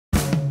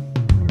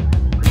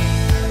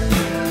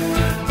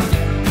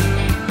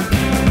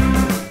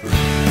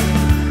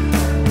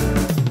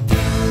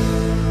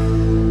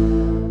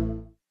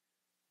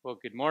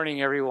Good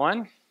morning,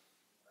 everyone.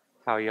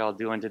 How are y'all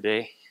doing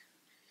today?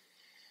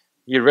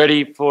 You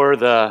ready for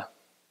the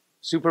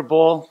Super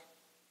Bowl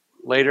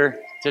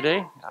later today?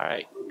 All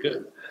right,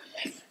 good.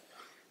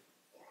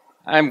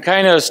 I'm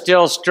kind of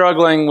still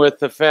struggling with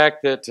the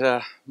fact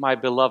that my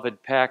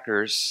beloved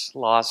Packers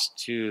lost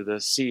to the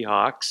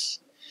Seahawks.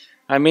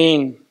 I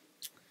mean,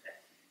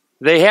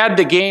 they had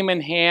the game in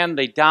hand.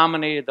 They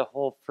dominated the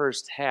whole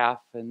first half,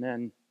 and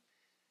then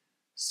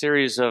a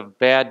series of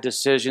bad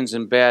decisions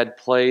and bad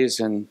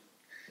plays, and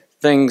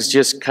things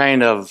just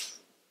kind of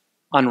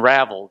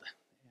unraveled.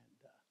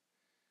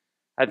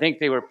 I think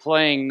they were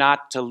playing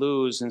not to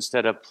lose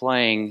instead of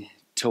playing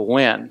to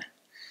win.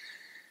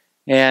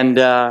 And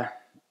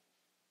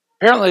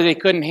apparently they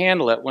couldn't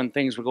handle it when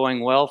things were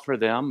going well for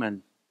them.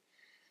 And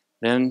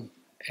then,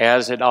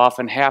 as it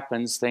often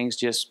happens, things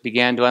just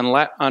began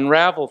to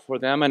unravel for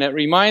them. And it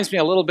reminds me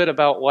a little bit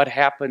about what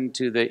happened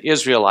to the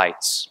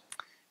Israelites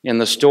in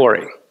the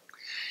story.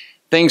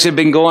 Things had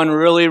been going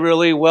really,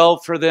 really well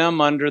for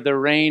them under the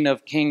reign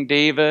of King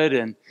David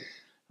and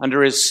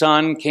under his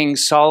son, King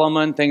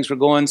Solomon. Things were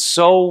going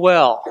so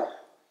well.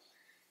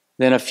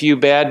 Then a few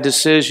bad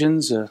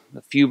decisions, a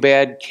few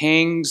bad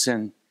kings,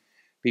 and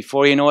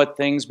before you know it,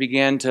 things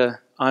began to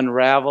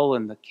unravel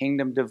and the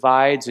kingdom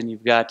divides, and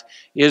you've got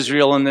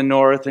Israel in the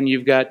north and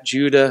you've got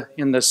Judah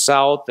in the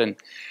south, and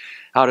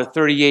out of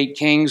 38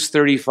 kings,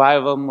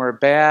 35 of them were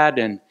bad,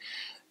 and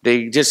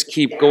they just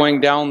keep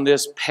going down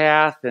this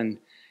path, and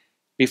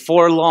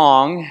before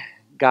long,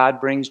 God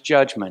brings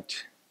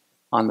judgment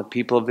on the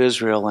people of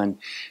Israel. In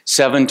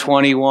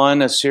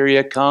 721,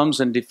 Assyria comes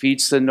and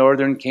defeats the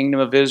northern kingdom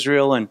of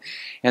Israel, and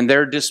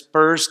they're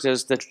dispersed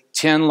as the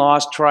 10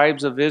 lost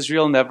tribes of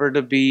Israel, never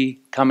to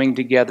be coming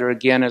together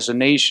again as a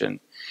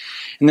nation.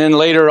 And then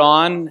later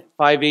on,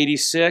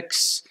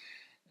 586,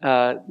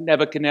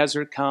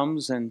 Nebuchadnezzar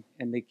comes and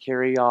they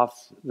carry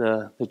off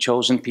the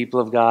chosen people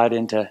of God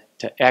into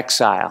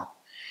exile,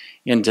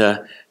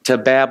 into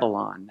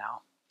Babylon. Now,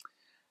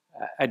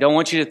 I don't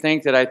want you to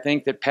think that I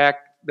think that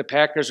the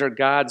Packers are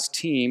God's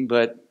team,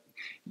 but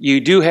you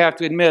do have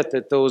to admit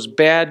that those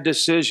bad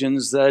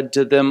decisions led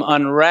to them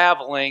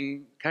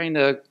unraveling kind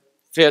of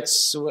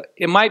fits.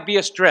 It might be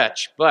a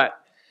stretch, but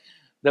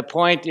the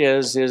point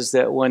is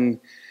that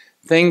when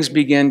things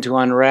begin to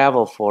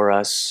unravel for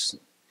us,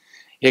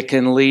 it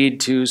can lead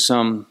to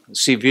some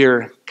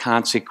severe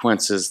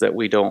consequences that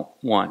we don't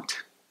want.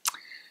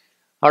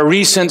 Our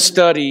recent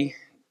study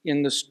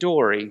in the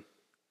story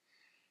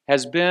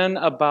has been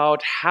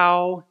about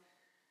how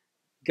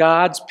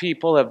God's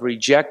people have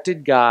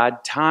rejected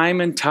God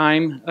time and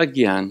time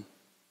again,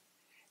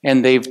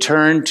 and they've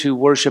turned to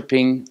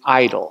worshiping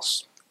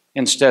idols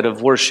instead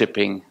of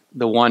worshiping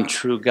the one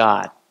true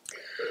God.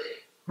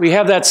 We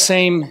have that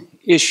same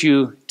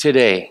issue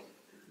today,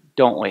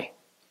 don't we?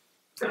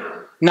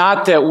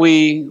 Not that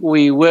we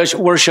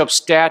worship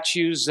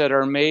statues that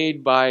are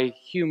made by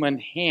human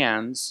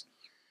hands,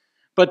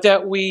 but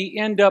that we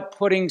end up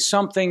putting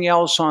something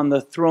else on the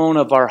throne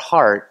of our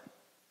heart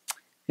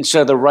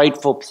instead of the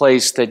rightful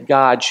place that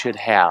God should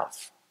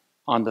have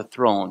on the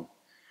throne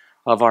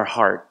of our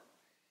heart.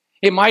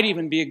 It might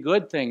even be a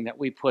good thing that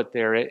we put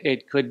there.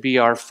 It could be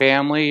our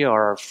family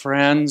or our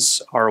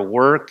friends, our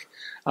work,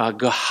 a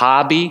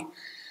hobby,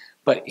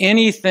 but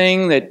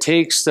anything that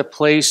takes the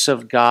place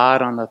of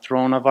God on the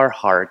throne of our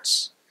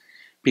hearts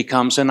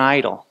becomes an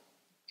idol,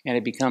 and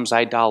it becomes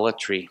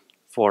idolatry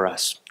for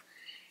us.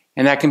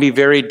 And that can be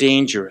very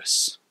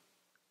dangerous.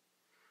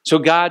 So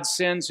God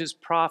sends his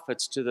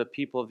prophets to the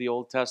people of the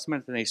Old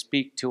Testament, and they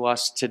speak to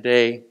us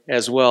today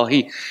as well.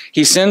 He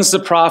sends the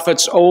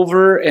prophets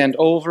over and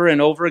over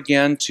and over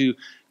again to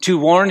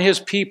warn his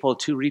people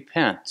to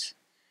repent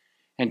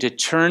and to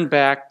turn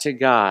back to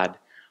God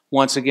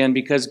once again,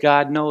 because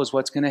God knows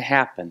what's going to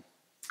happen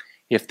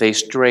if they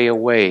stray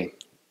away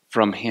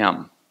from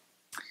him.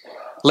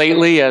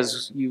 Lately,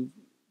 as you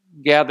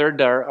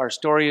gathered, our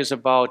story is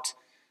about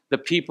the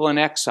people in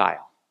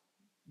exile.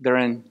 They're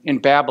in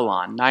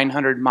Babylon,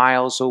 900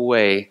 miles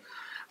away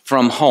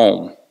from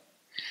home.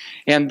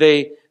 And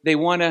they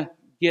want to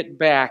get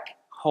back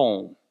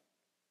home.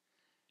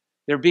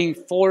 They're being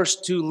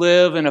forced to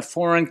live in a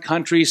foreign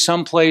country,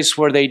 someplace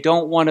where they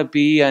don't want to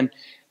be, and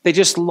they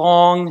just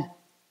long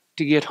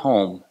to get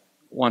home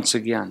once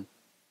again.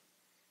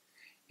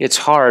 It's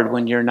hard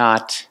when you're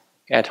not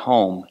at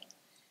home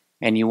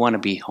and you want to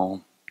be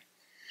home.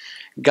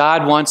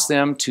 God wants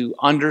them to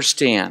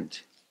understand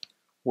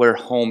where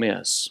home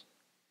is.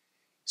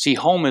 See,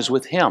 home is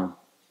with him.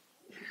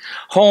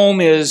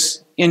 Home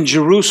is in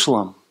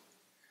Jerusalem,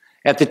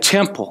 at the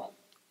temple.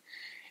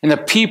 And the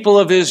people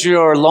of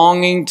Israel are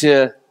longing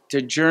to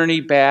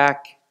journey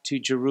back to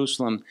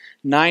Jerusalem,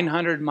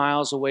 900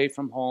 miles away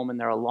from home, and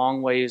they're a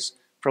long ways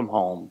from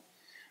home.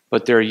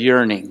 But they're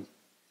yearning.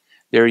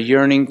 They're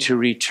yearning to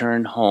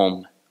return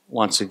home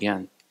once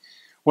again.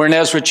 We're in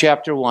Ezra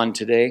chapter 1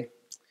 today.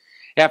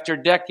 After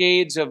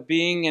decades of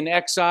being in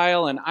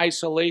exile and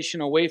isolation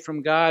away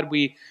from God,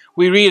 we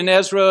read in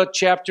Ezra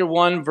chapter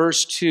 1,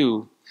 verse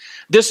 2.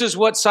 This is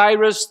what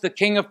Cyrus, the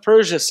king of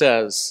Persia,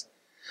 says.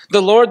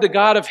 The Lord, the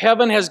God of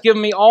heaven, has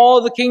given me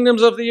all the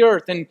kingdoms of the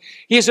earth, and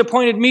he has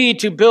appointed me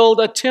to build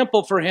a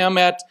temple for him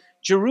at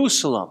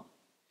Jerusalem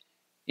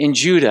in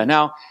Judah.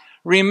 Now,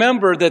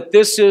 remember that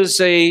this is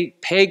a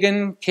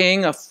pagan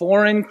king, a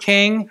foreign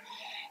king,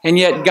 and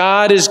yet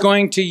God is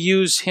going to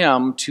use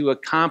him to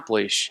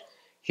accomplish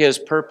his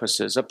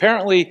purposes.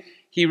 Apparently,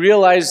 he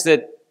realized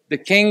that the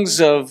kings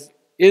of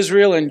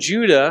Israel and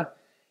Judah,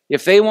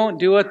 if they won't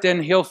do it,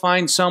 then he'll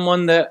find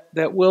someone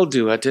that will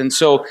do it. And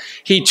so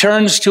he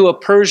turns to a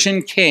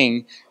Persian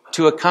king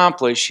to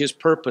accomplish his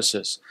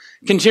purposes.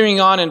 Continuing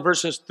on in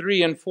verses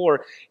 3 and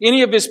 4,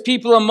 any of his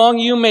people among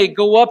you may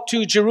go up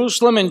to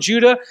Jerusalem and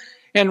Judah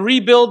and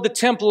rebuild the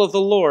temple of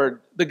the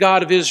Lord, the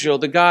God of Israel,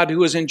 the God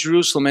who is in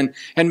Jerusalem,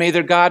 and may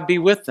their God be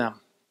with them.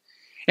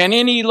 And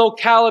any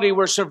locality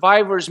where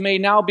survivors may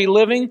now be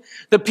living,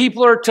 the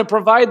people are to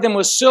provide them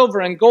with silver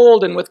and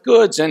gold and with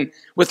goods and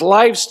with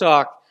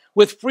livestock,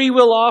 with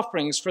freewill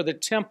offerings for the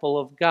temple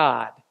of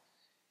God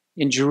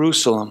in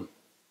Jerusalem.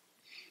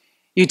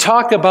 You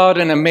talk about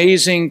an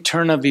amazing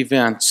turn of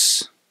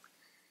events,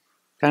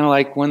 kind of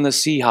like when the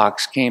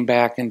Seahawks came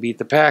back and beat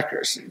the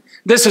Packers.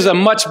 This is a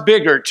much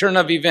bigger turn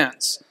of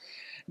events.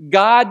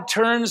 God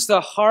turns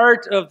the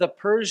heart of the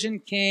Persian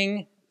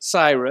king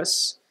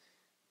Cyrus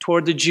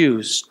toward the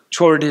Jews,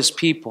 toward his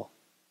people.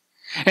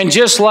 And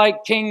just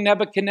like King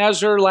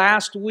Nebuchadnezzar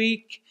last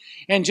week,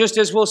 and just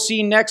as we'll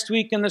see next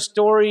week in the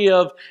story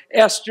of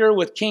Esther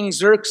with King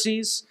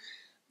Xerxes,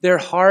 their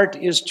heart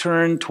is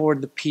turned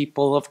toward the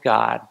people of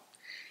God.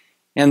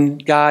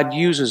 And God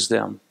uses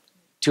them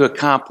to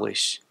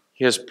accomplish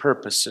his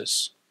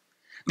purposes.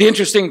 The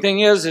interesting thing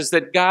is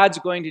that God's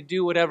going to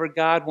do whatever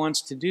God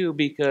wants to do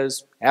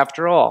because,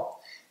 after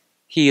all,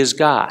 he is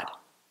God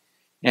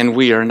and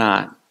we are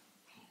not.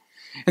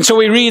 And so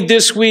we read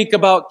this week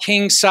about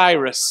King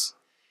Cyrus.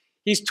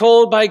 He's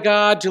told by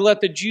God to let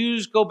the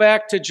Jews go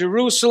back to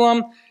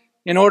Jerusalem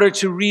in order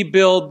to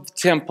rebuild the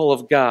temple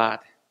of God.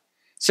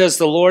 It says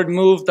the Lord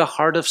moved the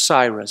heart of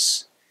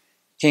Cyrus,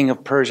 king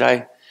of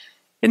Persia.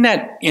 Isn't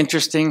that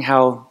interesting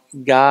how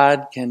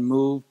God can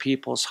move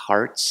people's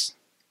hearts?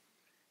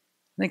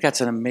 I think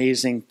that's an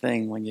amazing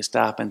thing when you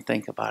stop and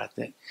think about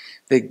it.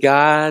 That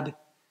God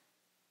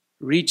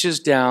reaches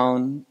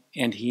down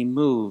and he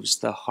moves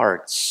the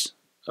hearts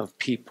of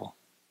people.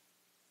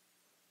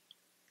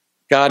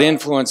 God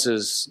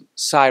influences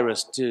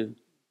Cyrus to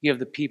give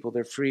the people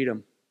their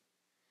freedom.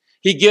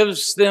 He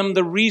gives them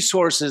the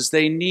resources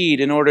they need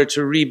in order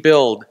to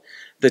rebuild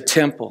the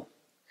temple.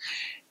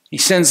 He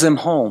sends them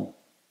home.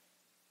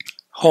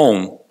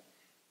 Home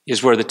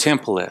is where the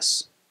temple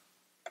is.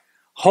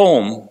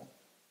 Home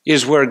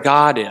is where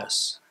God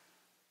is.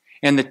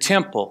 And the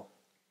temple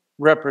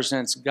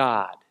represents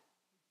God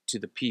to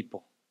the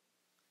people.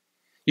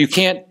 You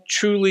can't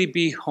truly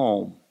be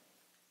home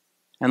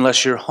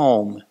unless you're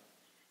home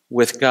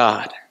with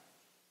God.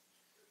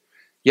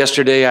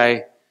 Yesterday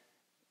I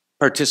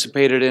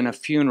participated in a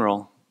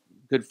funeral,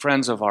 good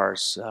friends of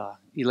ours,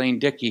 Elaine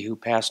Dickey, who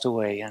passed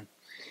away. And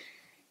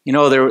you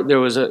know,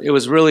 it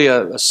was really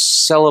a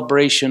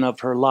celebration of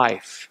her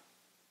life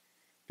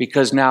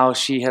because now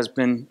she has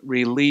been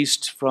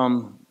released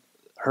from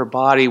her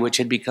body, which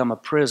had become a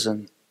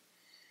prison,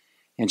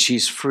 and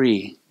she's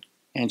free,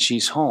 and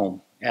she's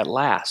home at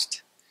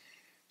last.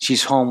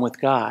 She's home with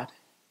God.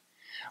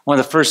 One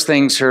of the first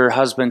things her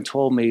husband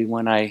told me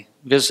when I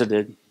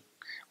visited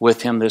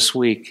with him this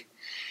week,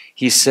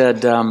 he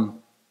said,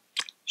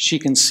 she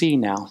can see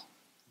now.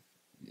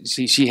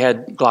 See, she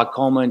had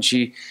glaucoma and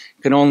she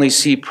could only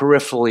see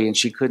peripherally and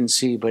she couldn't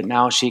see, but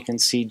now she can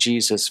see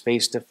Jesus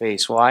face to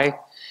face. Why?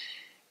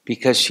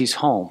 Because she's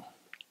home.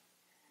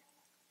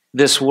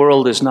 This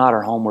world is not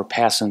our home. We're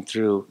passing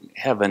through.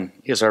 Heaven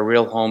is our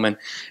real home. And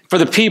for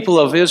the people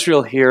of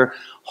Israel here,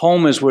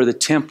 home is where the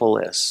temple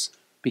is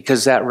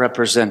because that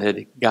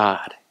represented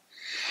God.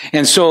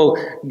 And so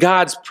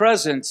God's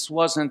presence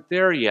wasn't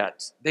there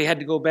yet. They had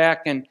to go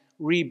back and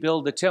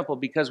rebuild the temple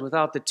because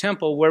without the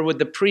temple, where would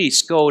the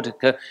priests go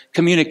to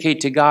communicate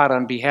to God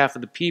on behalf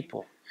of the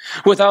people?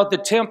 Without the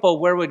temple,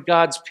 where would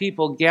God's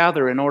people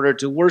gather in order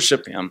to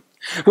worship him?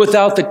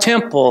 Without the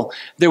temple,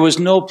 there was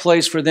no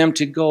place for them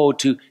to go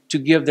to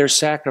give their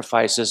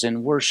sacrifices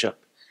in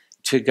worship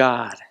to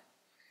God.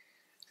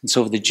 And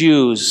so for the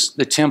Jews,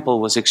 the temple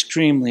was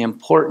extremely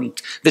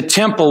important. The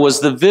temple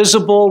was the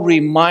visible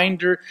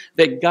reminder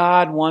that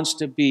God wants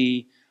to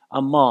be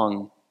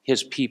among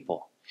his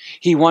people.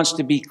 He wants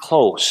to be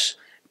close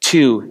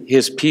to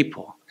his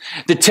people.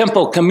 The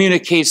temple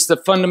communicates the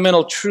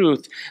fundamental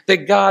truth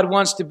that God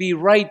wants to be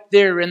right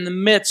there in the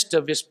midst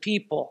of his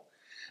people.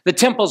 The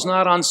temple's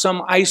not on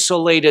some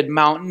isolated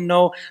mountain.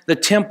 No, the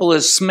temple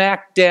is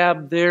smack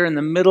dab there in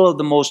the middle of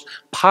the most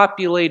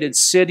populated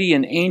city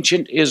in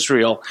ancient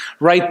Israel,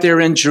 right there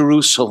in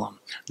Jerusalem,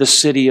 the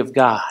city of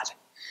God.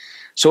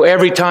 So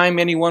every time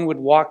anyone would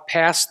walk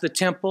past the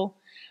temple,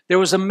 there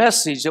was a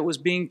message that was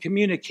being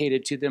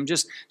communicated to them,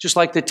 just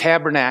like the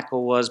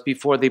tabernacle was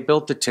before they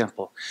built the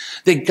temple.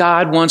 That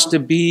God wants to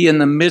be in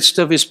the midst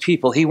of his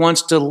people. He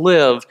wants to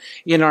live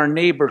in our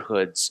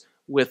neighborhoods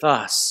with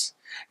us.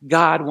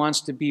 God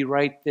wants to be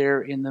right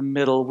there in the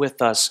middle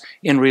with us,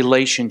 in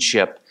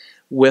relationship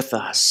with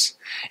us.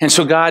 And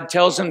so God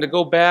tells them to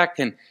go back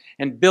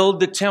and build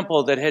the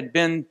temple that had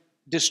been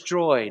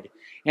destroyed.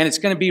 And it's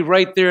going to be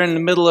right there in the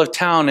middle of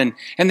town.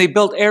 And they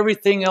built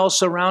everything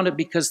else around it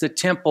because the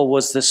temple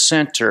was the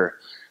center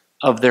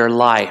of their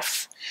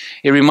life.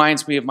 It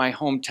reminds me of my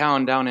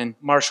hometown down in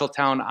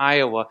Marshalltown,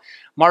 Iowa.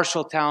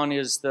 Marshalltown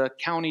is the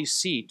county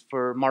seat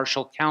for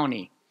Marshall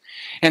County.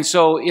 And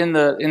so in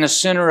the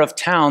center of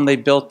town, they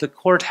built the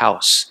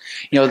courthouse.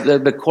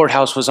 The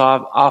courthouse was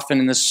often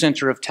in the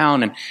center of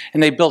town,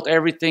 and they built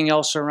everything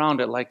else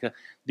around it, like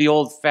the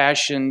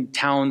old-fashioned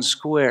town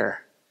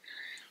square.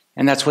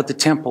 And that's what the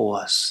temple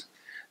was.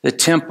 The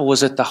temple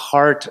was at the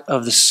heart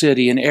of the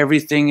city, and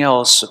everything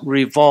else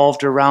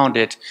revolved around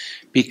it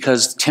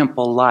because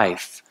temple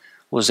life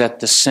was at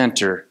the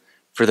center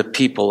for the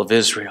people of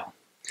Israel.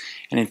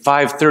 And in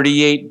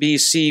 538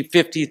 BC,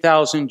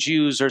 50,000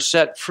 Jews are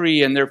set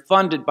free, and they're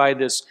funded by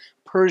this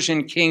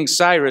Persian king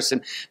Cyrus.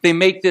 And they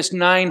make this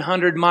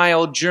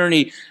 900-mile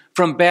journey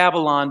from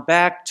Babylon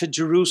back to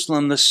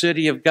Jerusalem, the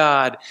city of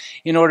God,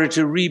 in order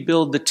to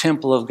rebuild the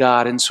temple of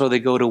God. And so they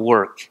go to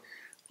work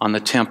on the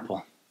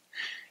temple.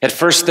 At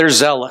first, they're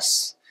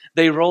zealous.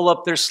 They roll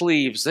up their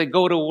sleeves. They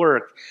go to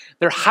work.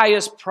 Their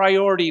highest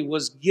priority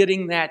was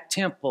getting that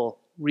temple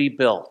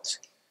rebuilt.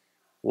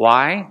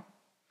 Why?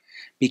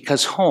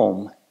 Because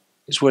home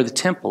is where the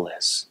temple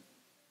is.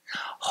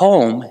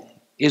 Home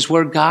is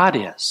where God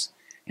is.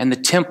 And the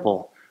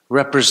temple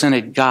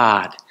represented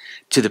God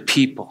to the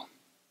people.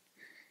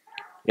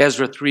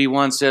 Ezra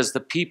 3:1 says,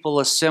 the people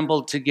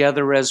assembled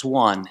together as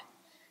one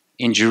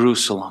in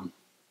Jerusalem.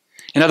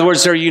 In other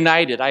words, they're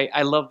united.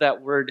 I love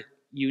that word,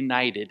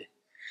 united.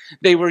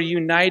 They were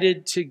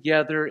united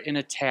together in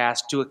a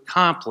task to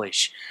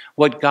accomplish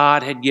what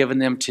God had given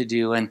them to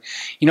do. And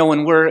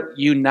when we're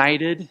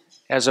united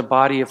as a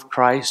body of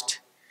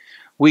Christ,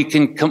 we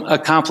can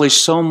accomplish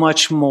so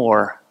much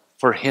more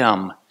for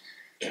Him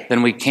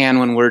than we can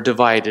when we're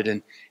divided.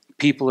 And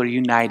people are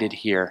united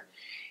here.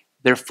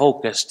 They're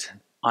focused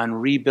on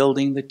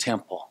rebuilding the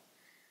temple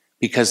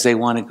because they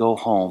want to go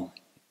home.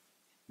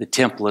 The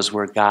temple is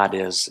where God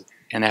is,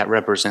 and that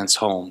represents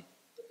home.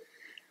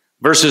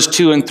 Verses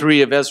 2 and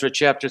 3 of Ezra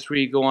chapter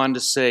 3 go on to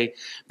say,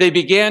 they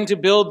began to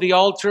build the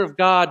altar of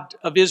God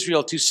of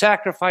Israel to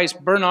sacrifice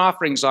burnt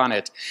offerings on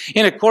it,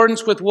 in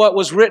accordance with what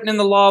was written in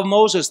the law of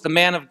Moses, the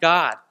man of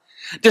God.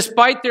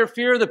 Despite their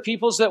fear of the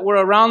peoples that were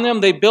around them,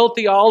 they built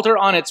the altar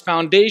on its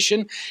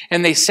foundation,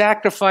 and they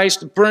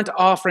sacrificed burnt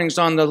offerings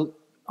on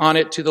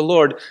it to the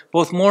Lord,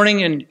 both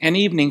morning and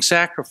evening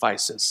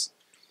sacrifices.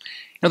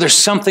 There's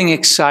something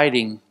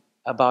exciting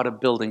about a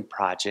building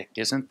project,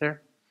 isn't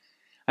there?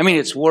 I mean,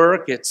 it's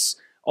work. It's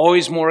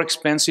always more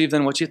expensive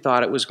than what you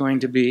thought it was going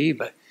to be,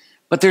 but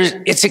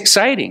it's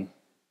exciting.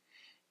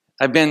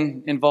 I've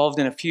been involved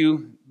in a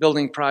few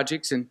building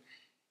projects, and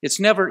it's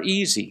never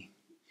easy.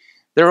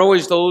 There are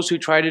always those who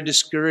try to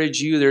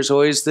discourage you. There's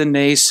always the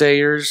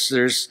naysayers.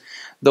 There's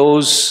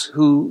those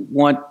who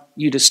want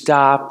you to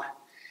stop.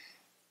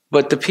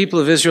 But the people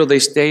of Israel, they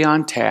stay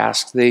on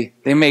task. They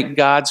make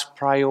God's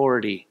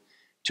priority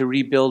to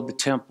rebuild the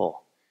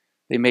temple.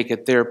 They make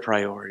it their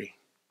priority.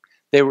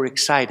 They were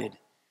excited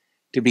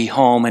to be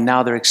home, and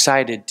now they're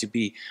excited to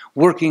be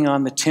working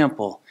on the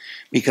temple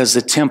because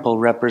the temple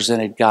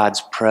represented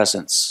God's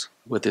presence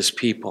with His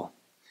people.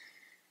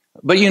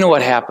 But you know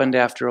what happened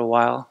after a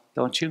while,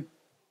 don't you?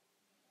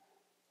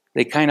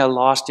 They kind of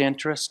lost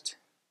interest.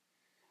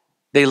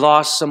 They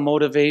lost some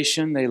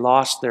motivation. They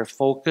lost their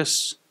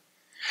focus.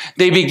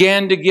 They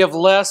began to give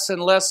less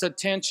and less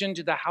attention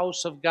to the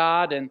house of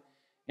God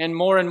and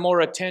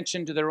more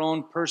attention to their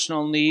own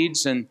personal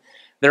needs and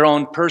their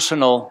own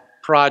personal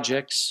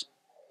projects.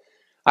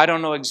 I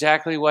don't know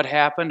exactly what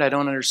happened. I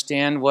don't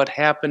understand what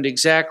happened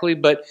exactly,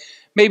 but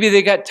maybe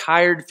they got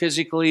tired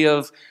physically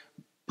of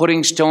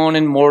putting stone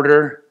and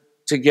mortar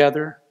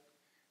together.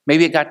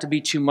 Maybe it got to be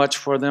too much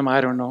for them.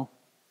 I don't know.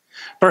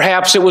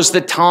 Perhaps it was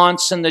the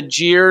taunts and the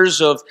jeers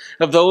of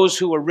those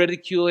who were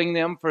ridiculing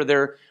them for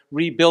their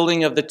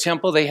rebuilding of the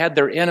temple. They had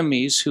their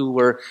enemies who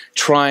were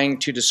trying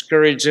to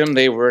discourage them.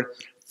 They were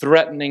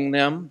threatening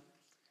them.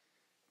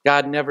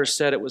 God never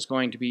said it was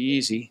going to be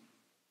easy.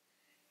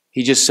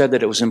 He just said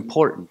that it was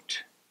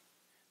important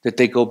that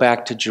they go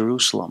back to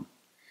Jerusalem,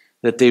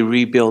 that they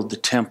rebuild the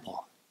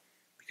temple,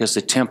 because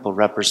the temple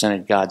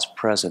represented God's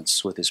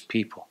presence with His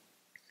people.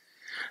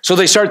 So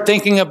they start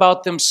thinking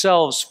about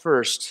themselves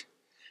first.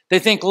 They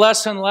think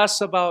less and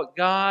less about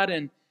God,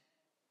 and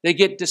they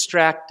get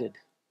distracted.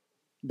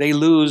 They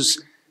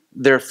lose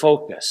their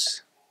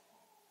focus.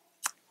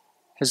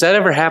 Has that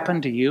ever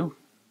happened to you?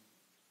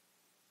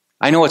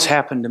 I know it's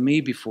happened to me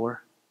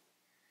before.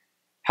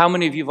 How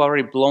many of you have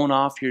already blown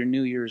off your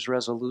New Year's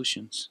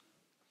resolutions?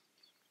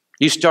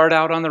 You start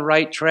out on the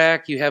right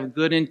track. You have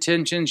good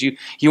intentions. You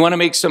want to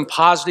make some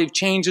positive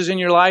changes in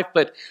your life,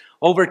 but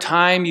over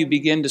time you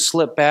begin to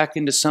slip back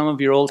into some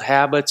of your old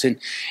habits, and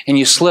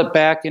you slip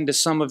back into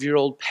some of your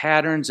old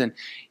patterns, and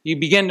you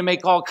begin to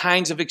make all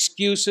kinds of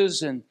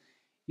excuses, and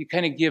you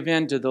kind of give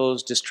in to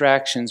those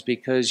distractions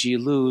because you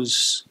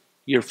lose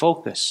your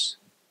focus.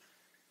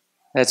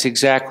 That's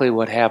exactly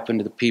what happened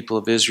to the people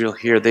of Israel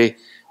here. They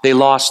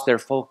lost their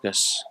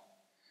focus.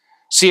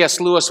 C.S.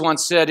 Lewis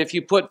once said, if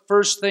you put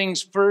first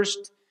things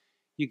first,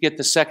 you get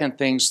the second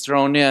things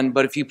thrown in.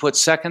 But if you put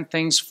second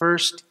things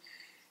first,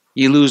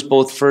 you lose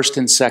both first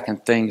and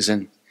second things.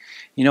 And,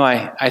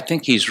 I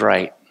think he's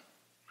right.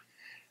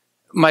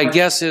 My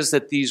guess is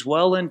that these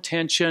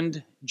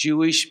well-intentioned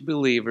Jewish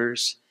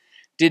believers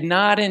did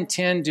not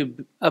intend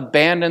to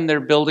abandon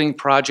their building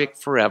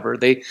project forever.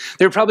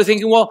 They're probably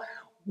thinking, well,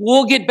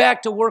 we'll get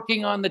back to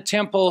working on the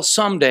temple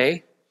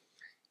someday.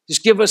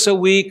 Just give us a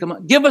week,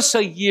 give us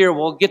a year.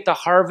 We'll get the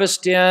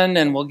harvest in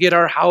and we'll get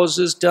our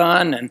houses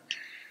done and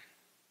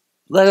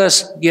let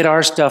us get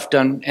our stuff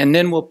done, and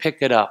then we'll pick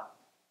it up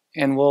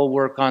and we'll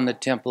work on the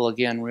temple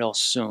again real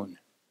soon.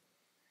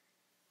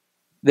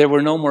 There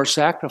were no more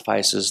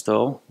sacrifices,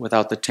 though,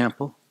 without the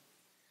temple.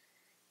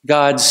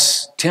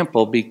 God's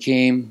temple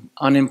became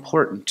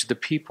unimportant to the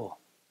people.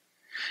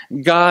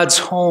 God's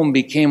home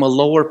became a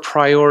lower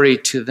priority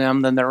to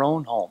them than their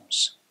own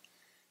homes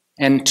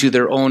and to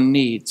their own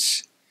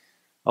needs.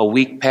 A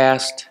week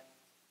passed,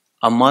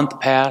 a month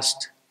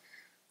passed,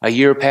 a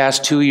year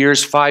passed, 2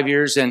 years, 5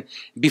 years, and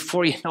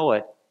before you know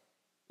it,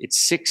 it's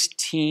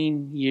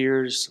 16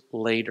 years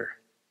later.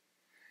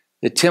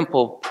 The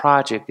temple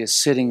project is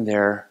sitting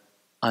there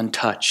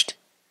untouched.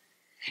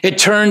 It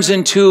turns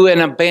into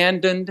an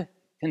abandoned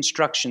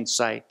construction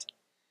site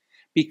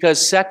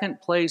because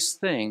second place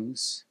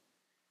things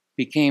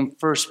became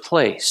first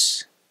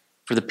place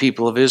for the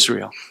people of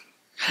Israel.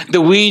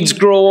 The weeds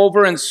grow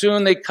over and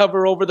soon they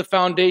cover over the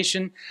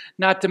foundation,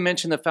 not to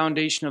mention the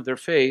foundation of their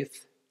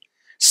faith.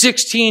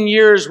 16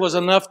 years was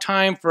enough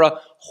time for a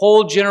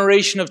whole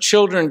generation of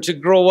children to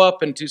grow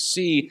up and to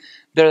see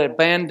their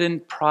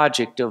abandoned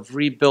project of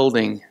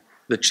rebuilding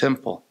the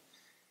temple.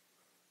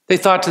 They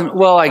thought,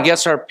 well, I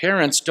guess our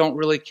parents don't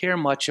really care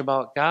much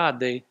about God.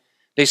 They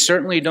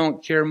certainly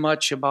don't care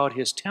much about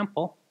his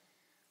temple.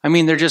 I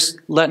mean, they're just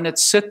letting it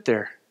sit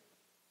there.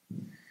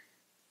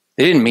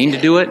 They didn't mean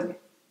to do it. It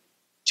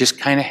just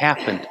kind of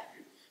happened.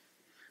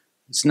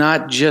 It's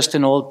not just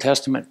an Old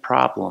Testament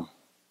problem,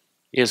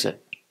 is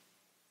it?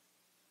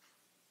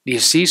 Do you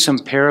see some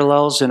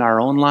parallels in our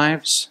own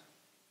lives?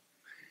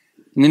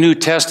 In the New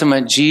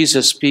Testament,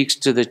 Jesus speaks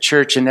to the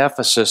church in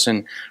Ephesus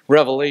in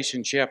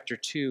Revelation chapter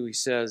 2. He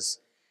says,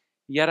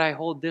 "Yet I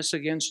hold this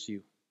against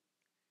you.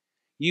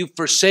 You've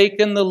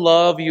forsaken the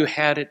love you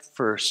had at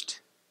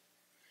first.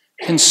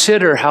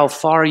 Consider how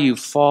far you've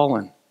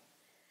fallen.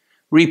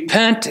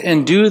 Repent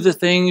and do the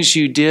things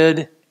you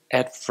did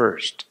at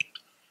first."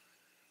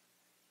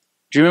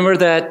 Do you remember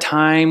that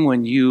time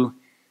when you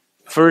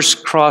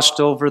first crossed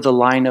over the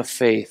line of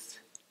faith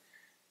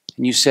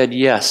and you said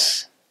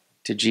yes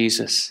to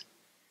Jesus?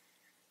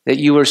 That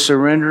you were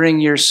surrendering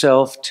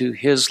yourself to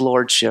his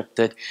lordship,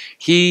 that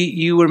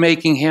you were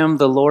making him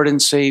the Lord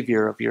and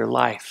Savior of your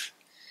life.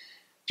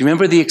 Do you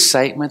remember the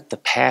excitement, the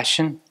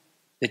passion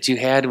that you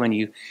had when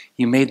you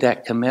made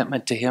that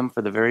commitment to him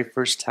for the very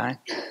first time?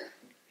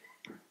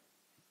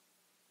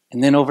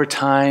 And then over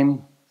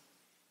time,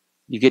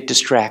 you get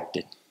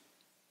distracted.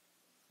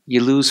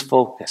 You lose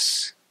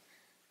focus.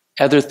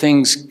 Other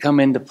things come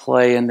into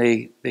play and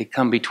they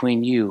come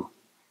between you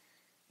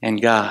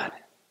and God.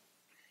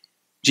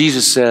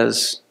 Jesus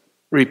says,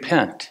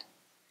 repent.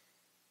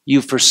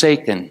 You've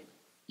forsaken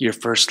your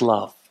first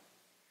love.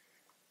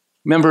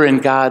 Remember in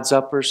God's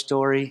upper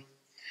story,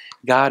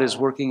 God is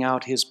working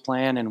out his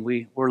plan and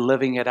we're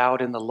living it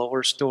out in the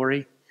lower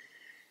story.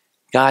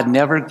 God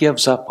never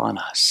gives up on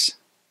us.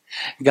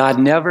 God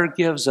never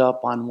gives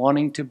up on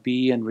wanting to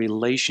be in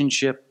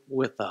relationship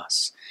with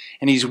us.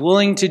 And he's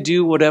willing to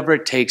do whatever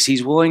it takes.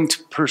 He's willing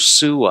to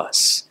pursue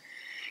us.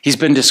 He's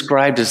been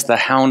described as the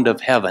hound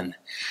of heaven,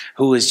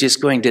 who is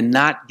just going to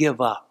not give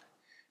up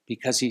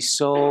because he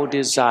so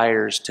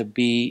desires to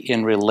be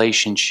in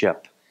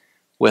relationship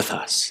with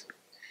us.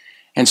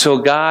 And so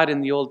God in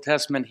the Old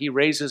Testament, he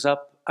raises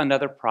up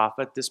another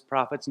prophet. This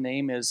prophet's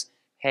name is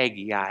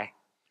Haggai.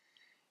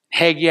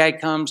 Haggai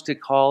comes to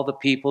call the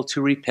people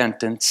to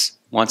repentance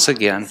once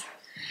again.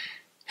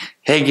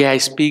 Haggai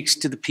speaks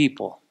to the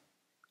people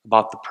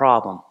about the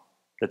problem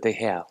that they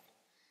have.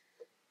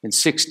 In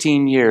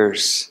 16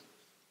 years,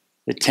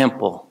 the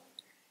temple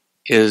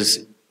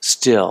is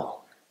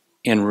still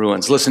in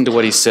ruins. Listen to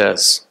what he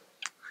says.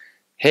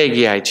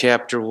 Haggai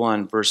chapter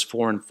 1, verse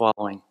 4 and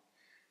following.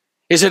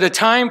 Is it a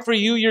time for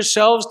you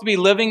yourselves to be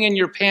living in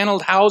your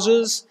paneled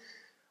houses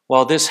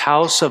while this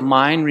house of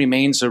mine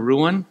remains a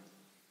ruin?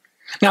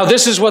 Now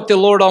this is what the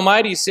Lord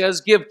Almighty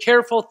says, give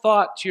careful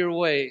thought to your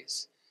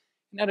ways.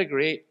 Isn't that a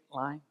great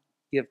line?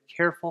 Give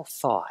careful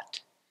thought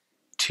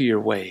to your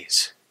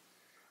ways.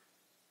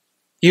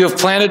 You have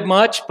planted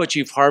much, but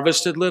you've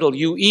harvested little.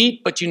 You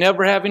eat, but you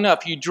never have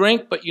enough. You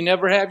drink, but you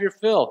never have your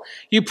fill.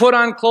 You put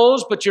on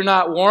clothes, but you're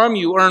not warm.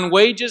 You earn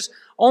wages,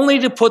 only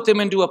to put them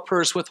into a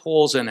purse with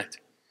holes in it.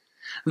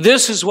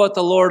 This is what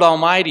the Lord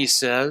Almighty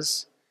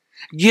says.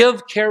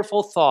 Give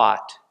careful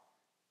thought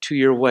to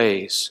your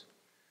ways.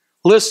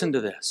 Listen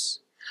to this.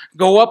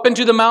 Go up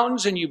into the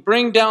mountains and you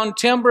bring down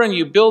timber and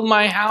you build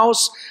my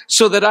house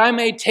so that I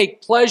may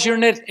take pleasure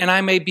in it and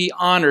I may be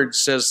honored,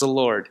 says the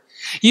Lord.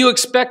 You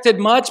expected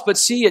much, but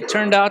see, it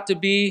turned out to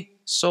be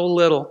so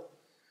little.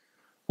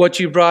 What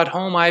you brought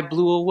home I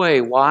blew away.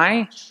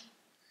 Why?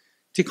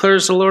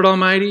 Declares the Lord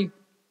Almighty.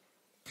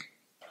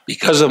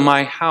 Because of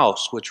my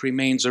house, which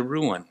remains a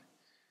ruin,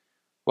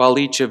 while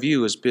each of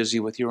you is busy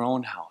with your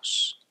own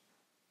house.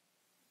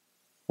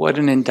 What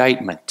an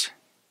indictment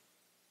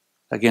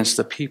against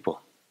the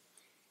people.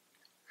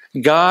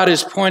 God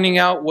is pointing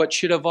out what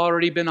should have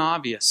already been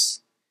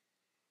obvious.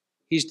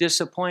 He's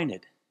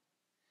disappointed.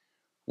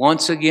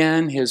 Once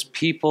again, his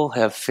people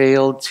have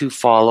failed to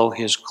follow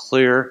his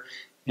clear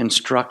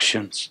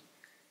instructions.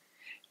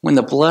 When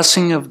the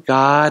blessing of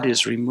God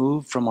is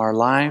removed from our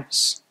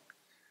lives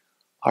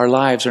are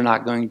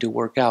not going to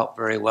work out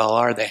very well,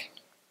 are they?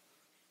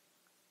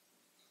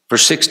 For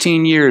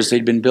 16 years,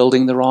 they'd been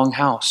building the wrong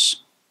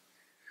house.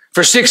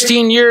 For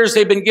 16 years,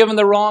 they've been given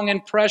the wrong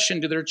impression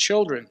to their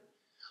children.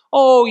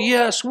 Oh,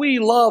 yes, we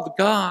love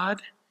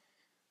God.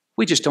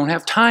 We just don't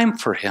have time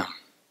for him.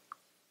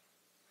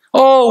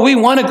 Oh, we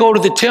want to go to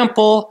the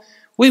temple.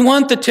 We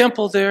want the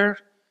temple there.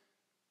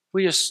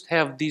 We just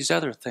have these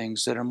other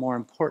things that are more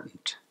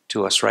important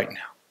to us right now.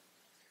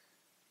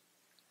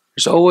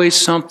 There's always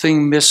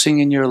something missing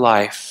in your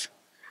life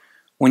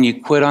when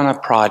you quit on a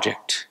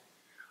project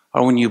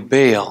or when you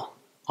bail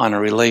on a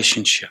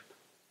relationship.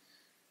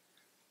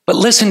 But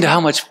listen to how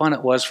much fun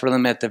it was for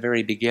them at the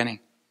very beginning.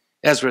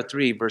 Ezra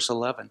 3, verse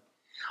 11.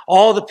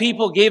 All the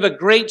people gave a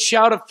great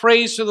shout of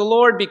praise to the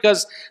Lord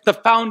because the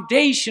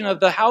foundation of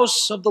the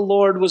house of the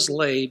Lord was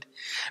laid.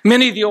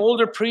 Many of the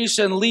older priests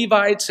and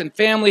Levites and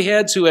family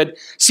heads who had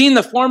seen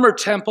the former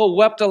temple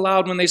wept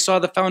aloud when they saw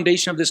the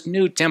foundation of this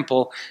new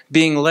temple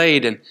being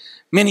laid, and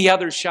many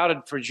others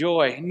shouted for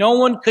joy. No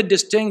one could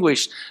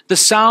distinguish the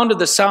sound of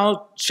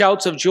the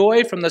shouts of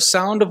joy from the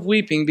sound of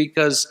weeping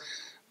because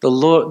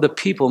the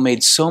people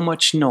made so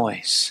much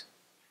noise.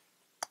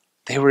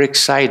 They were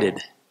excited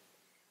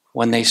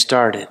when they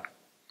started.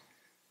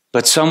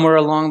 But somewhere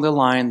along the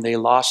line, they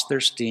lost their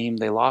steam,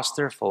 they lost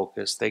their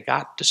focus, they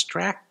got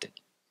distracted.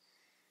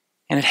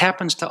 And it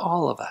happens to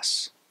all of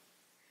us.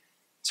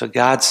 So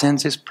God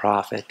sends his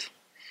prophet,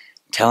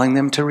 telling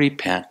them to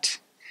repent,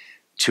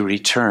 to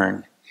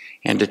return,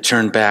 and to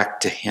turn back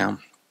to him.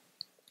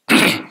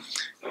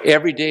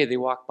 Every day they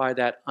walk by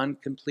that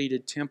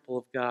uncompleted temple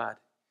of God.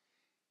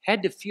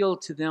 Had to feel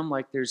to them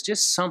like there's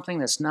just something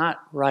that's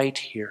not right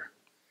here.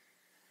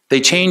 They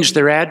changed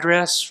their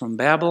address from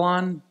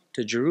Babylon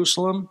to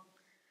Jerusalem,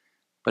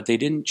 but they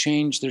didn't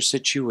change their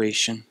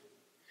situation.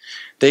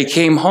 They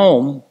came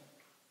home,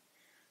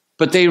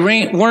 but they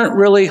weren't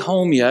really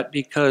home yet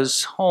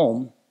because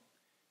home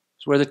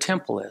is where the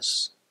temple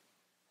is.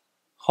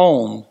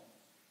 Home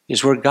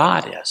is where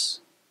God is.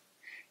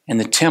 And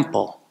the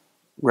temple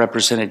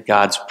represented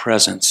God's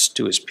presence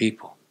to his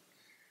people.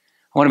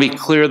 I want to be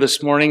clear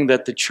this morning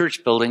that the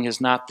church building is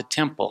not the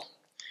temple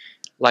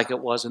like it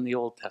was in the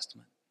Old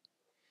Testament.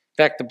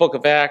 In fact, the book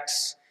of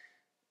Acts,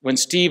 when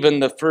Stephen,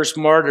 the first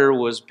martyr,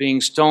 was being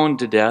stoned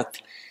to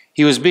death,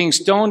 he was being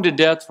stoned to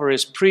death for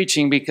his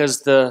preaching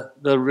because the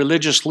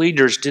religious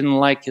leaders didn't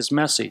like his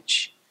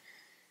message.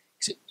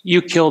 He said,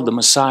 you killed the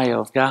Messiah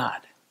of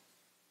God,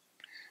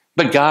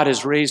 but God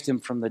has raised him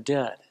from the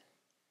dead.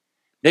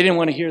 They didn't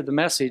want to hear the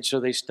message, so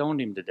they stoned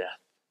him to death.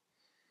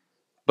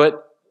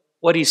 But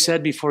what he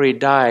said before he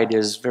died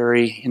is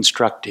very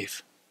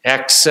instructive.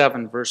 Acts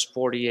 7, verse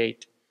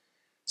 48.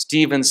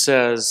 Stephen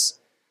says,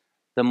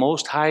 the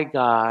Most High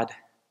God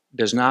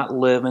does not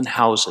live in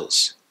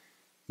houses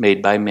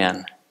made by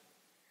men.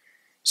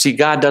 See,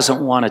 God doesn't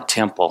want a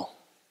temple.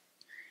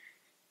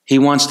 He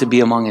wants to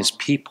be among his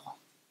people.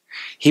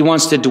 He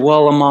wants to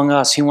dwell among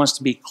us. He wants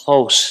to be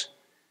close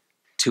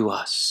to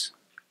us.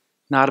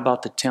 Not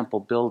about the temple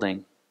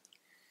building.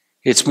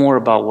 It's more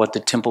about what the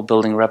temple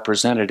building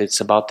represented. It's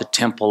about the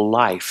temple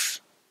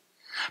life.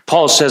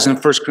 Paul says in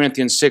 1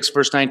 Corinthians 6,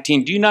 verse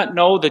 19, do you not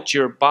know that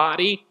your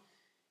body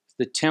is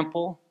the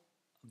temple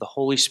of the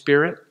Holy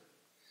Spirit?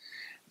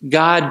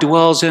 God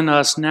dwells in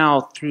us now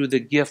through the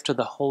gift of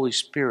the Holy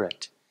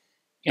Spirit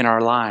in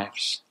our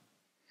lives.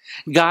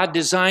 God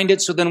designed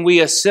it so then we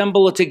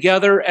assemble it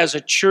together as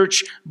a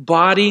church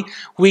body.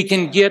 We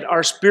can get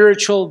our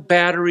spiritual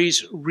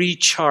batteries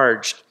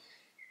recharged.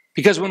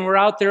 Because when we're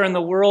out there in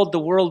the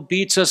world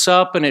beats us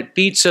up and it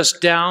beats us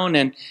down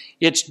and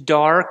it's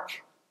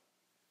dark.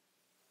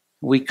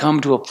 We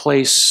come to a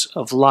place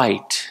of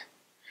light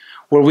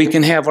where we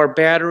can have our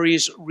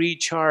batteries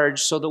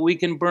recharged so that we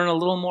can burn a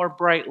little more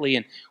brightly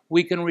and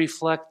we can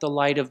reflect the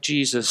light of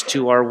Jesus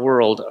to our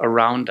world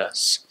around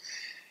us.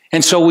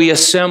 And so we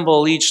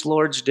assemble each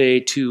Lord's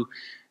Day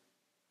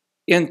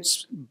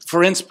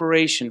for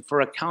inspiration,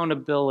 for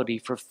accountability,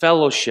 for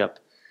fellowship,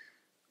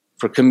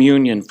 for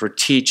communion, for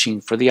teaching,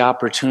 for the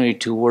opportunity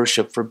to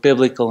worship, for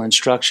biblical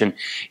instruction.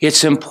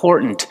 It's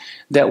important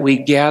that we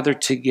gather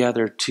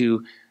together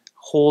to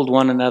hold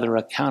one another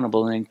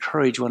accountable and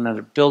encourage one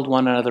another, build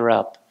one another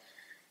up.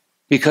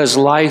 Because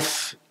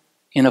life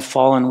in a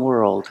fallen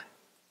world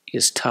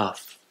is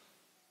tough.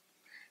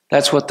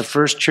 That's what the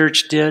first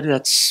church did.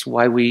 That's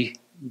why we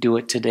do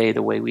it today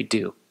the way we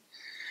do.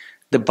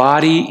 The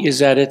body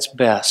is at its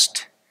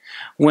best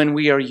when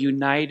we are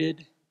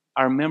united,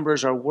 our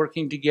members are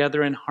working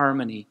together in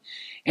harmony,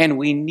 and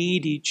we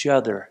need each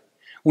other.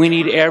 We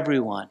need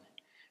everyone,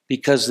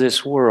 because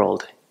this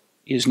world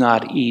is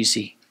not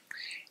easy,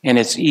 and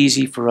it's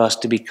easy for us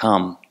to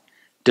become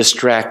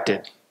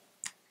distracted.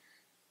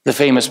 The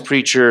famous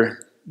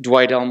preacher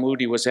Dwight L.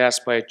 Moody was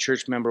asked by a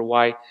church member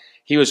why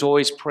he was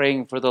always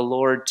praying for the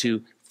Lord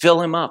to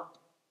fill him up.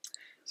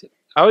 He said,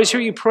 I always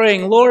hear you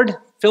praying, Lord,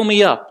 fill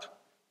me up.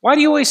 Why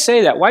do you always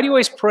say that? Why do you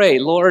always pray,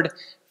 Lord,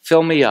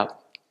 fill me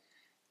up?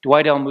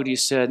 Dwight L. Moody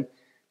said,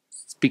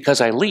 it's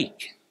because I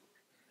leak.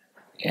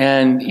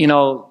 And,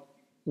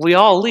 we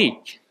all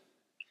leak.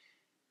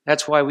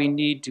 That's why we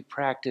need to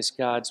practice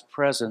God's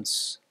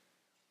presence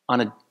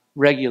on a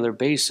regular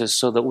basis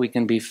so that we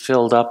can be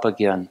filled up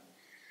again,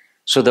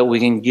 so that we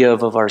can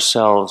give of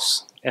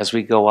ourselves as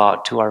we go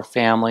out to our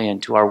family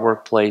and to our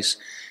workplace,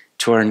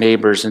 to our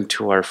neighbors and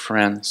to our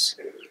friends.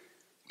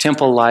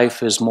 Temple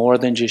life is more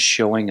than just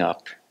showing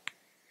up.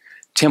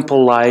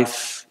 Temple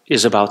life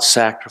is about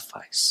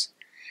sacrifice.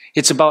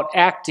 It's about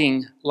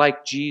acting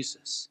like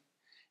Jesus.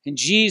 And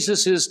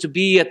Jesus is to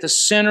be at the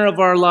center of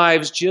our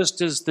lives,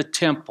 just as the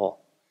temple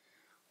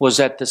was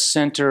at the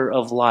center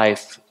of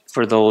life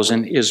for those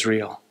in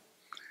Israel.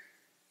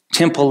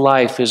 Temple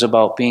life is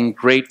about being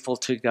grateful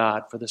to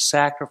God for the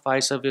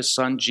sacrifice of His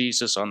Son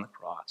Jesus on the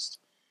cross.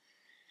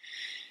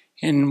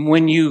 And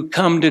when you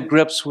come to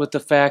grips with the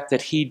fact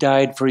that He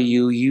died for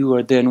you, you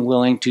are then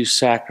willing to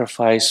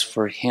sacrifice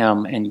for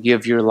Him and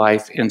give your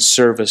life in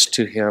service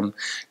to Him,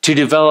 to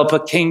develop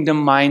a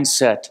kingdom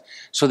mindset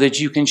so that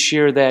you can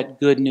share that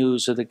good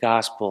news of the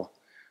gospel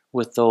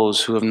with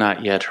those who have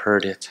not yet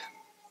heard it.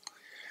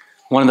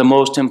 One of the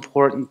most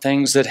important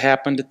things that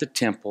happened at the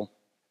temple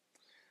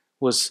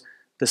was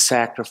the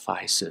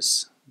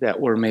sacrifices that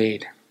were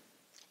made.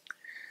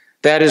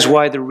 That is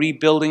why the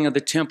rebuilding of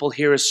the temple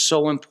here is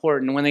so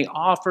important. When they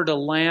offered a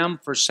lamb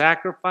for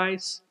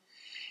sacrifice,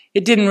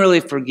 it didn't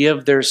really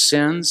forgive their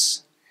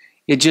sins.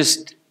 It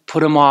just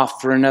put them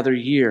off for another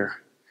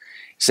year.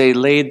 So they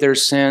laid their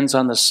sins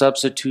on the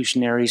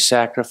substitutionary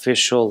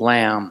sacrificial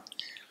lamb.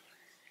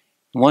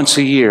 Once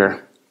a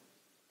year,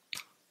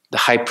 the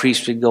high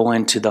priest would go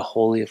into the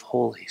Holy of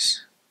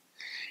Holies.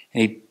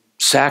 And he'd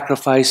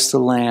sacrifice the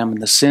lamb,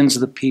 and the sins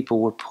of the people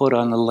were put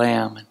on the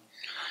lamb. And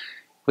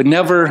would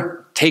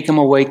never take them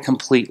away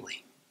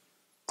completely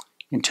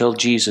until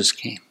Jesus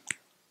came.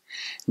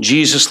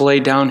 Jesus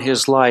laid down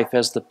His life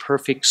as the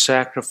perfect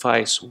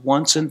sacrifice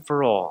once and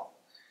for all.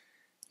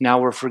 Now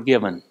we're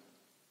forgiven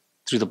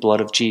through the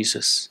blood of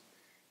Jesus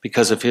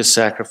because of His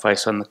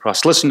sacrifice on the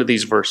cross. Listen to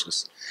these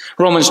verses.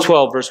 Romans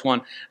 12, verse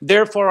 1.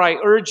 Therefore I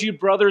urge you,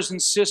 brothers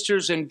and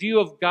sisters, in view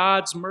of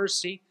God's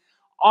mercy,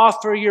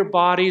 offer your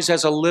bodies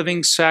as a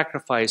living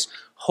sacrifice,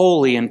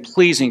 holy and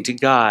pleasing to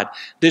God.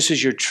 This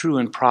is your true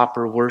and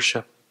proper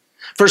worship.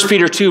 1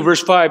 Peter 2,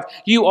 verse 5,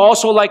 you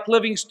also, like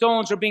living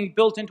stones, are being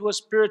built into a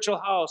spiritual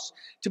house,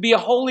 to be a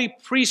holy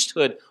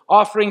priesthood,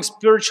 offering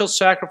spiritual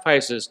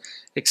sacrifices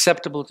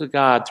acceptable to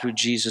God through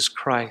Jesus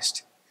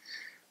Christ.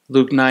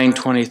 Luke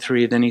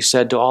 9:23, then He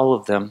said to all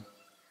of them,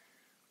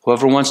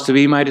 whoever wants to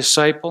be my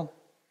disciple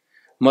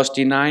must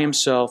deny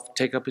himself,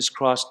 take up his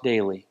cross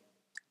daily,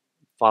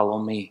 follow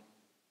me.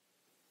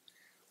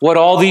 What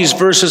all these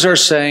verses are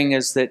saying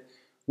is that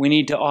we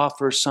need to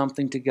offer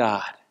something to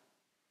God.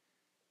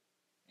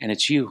 And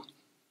it's you.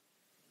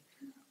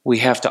 We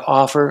have to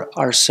offer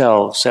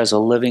ourselves as a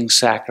living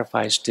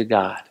sacrifice to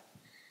God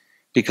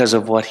because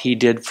of what He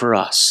did for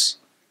us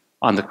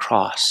on the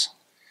cross.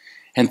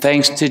 And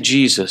thanks to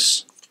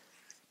Jesus,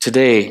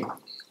 today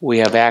we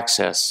have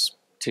access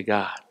to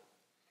God.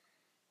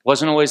 It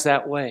wasn't always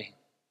that way.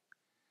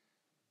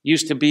 It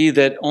used to be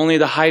that only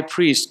the high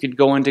priest could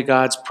go into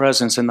God's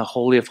presence in the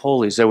Holy of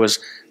Holies. There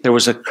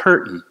was a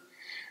curtain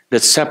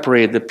that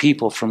separated the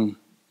people from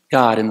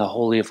God in the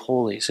Holy of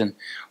Holies. And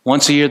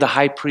once a year, the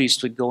high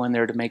priest would go in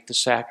there to make the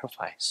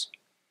sacrifice.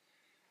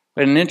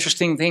 But an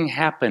interesting thing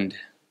happened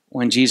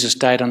when Jesus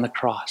died on the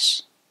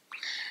cross.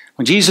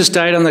 When Jesus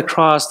died on the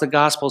cross, the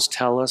Gospels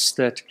tell us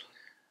that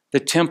the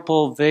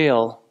temple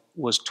veil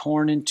was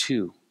torn in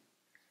two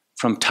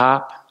from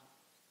top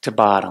to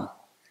bottom,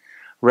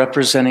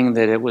 representing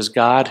that it was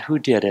God who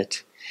did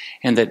it,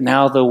 and that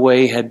now the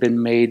way had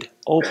been made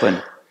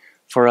open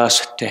for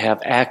us to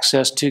have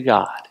access to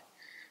God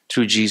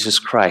through Jesus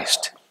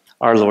Christ,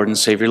 our Lord and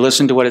Savior.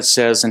 Listen to what it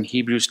says in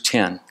Hebrews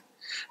 10.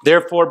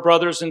 Therefore,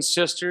 brothers and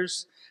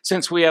sisters,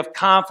 since we have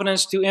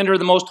confidence to enter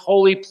the most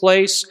holy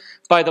place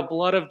by the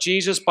blood of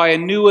Jesus, by a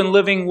new and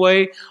living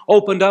way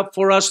opened up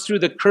for us through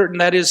the curtain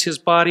that is His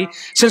body,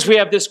 since we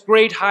have this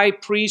great high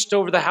priest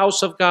over the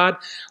house of God,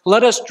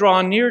 let us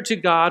draw near to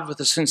God with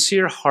a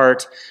sincere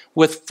heart,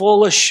 with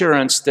full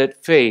assurance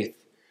that faith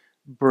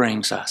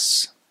brings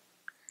us.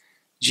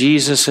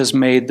 Jesus has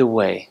made the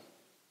way.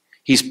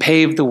 He's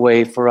paved the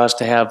way for us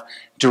to have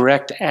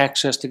direct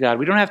access to God.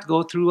 We don't have to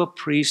go through a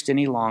priest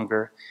any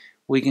longer.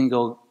 We can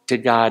go to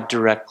God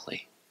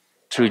directly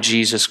through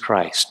Jesus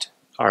Christ,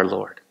 our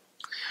Lord.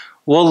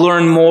 We'll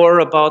learn more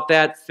about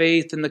that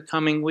faith in the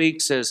coming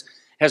weeks as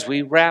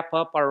we wrap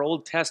up our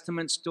Old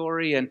Testament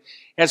story and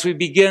as we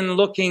begin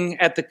looking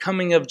at the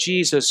coming of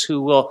Jesus,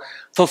 who will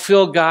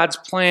fulfill God's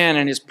plan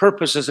and his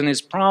purposes and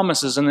his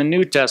promises in the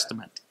New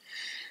Testament.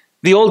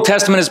 The Old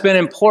Testament has been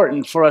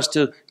important for us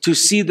to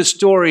see the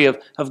story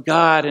of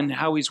God and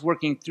how he's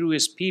working through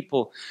his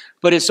people.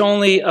 But it's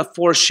only a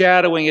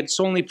foreshadowing. It's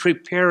only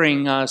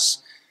preparing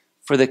us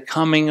for the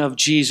coming of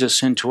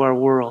Jesus into our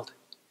world.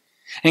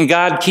 And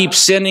God keeps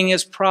sending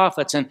his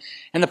prophets. And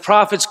the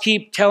prophets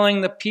keep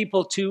telling the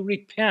people to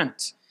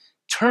repent.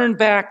 Turn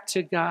back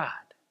to God.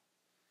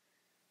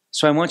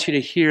 So I want you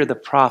to hear the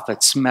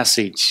prophet's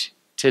message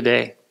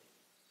today.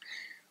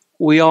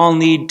 We all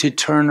need to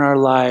turn our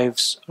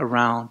lives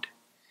around.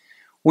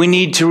 We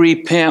need to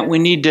repent. We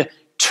need to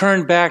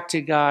turn back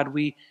to God.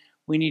 We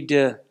need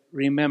to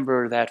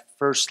remember that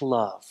first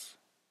love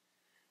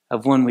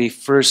of when we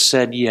first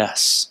said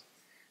yes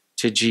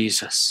to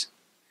Jesus.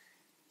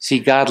 See,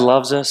 God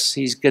loves us.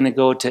 He's going to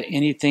go to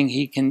anything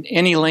he can,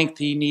 any length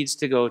he needs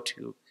to go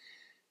to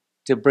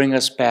bring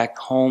us back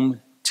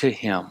home to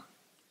him.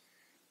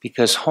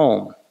 Because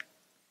home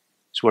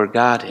is where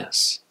God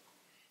is.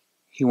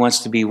 He wants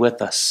to be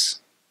with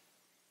us,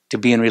 to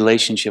be in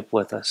relationship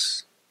with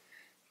us,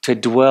 to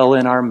dwell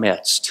in our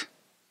midst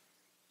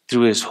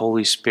through his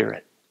Holy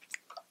Spirit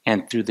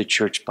and through the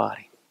church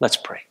body. Let's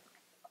pray.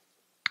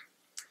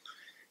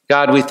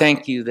 God, we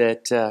thank you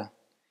that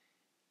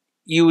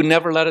you would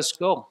never let us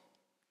go,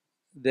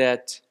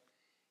 that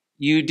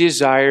you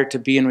desire to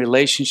be in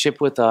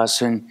relationship with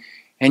us, and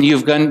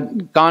you've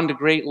gone to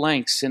great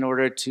lengths in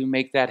order to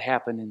make that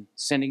happen, in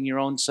sending your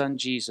own son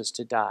Jesus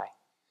to die,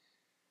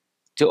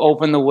 to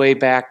open the way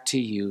back to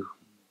you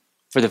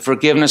for the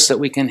forgiveness that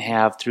we can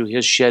have through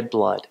his shed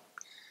blood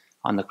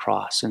on the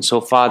cross. And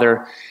so,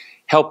 Father,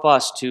 help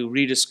us to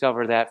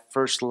rediscover that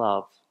first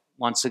love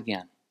once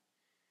again,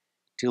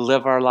 to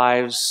live our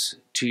lives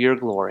to your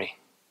glory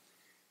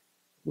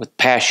with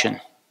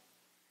passion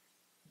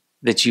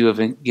that you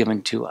have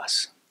given to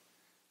us.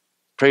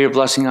 Pray your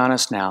blessing on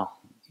us now,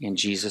 in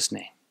Jesus'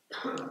 name.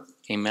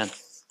 Amen.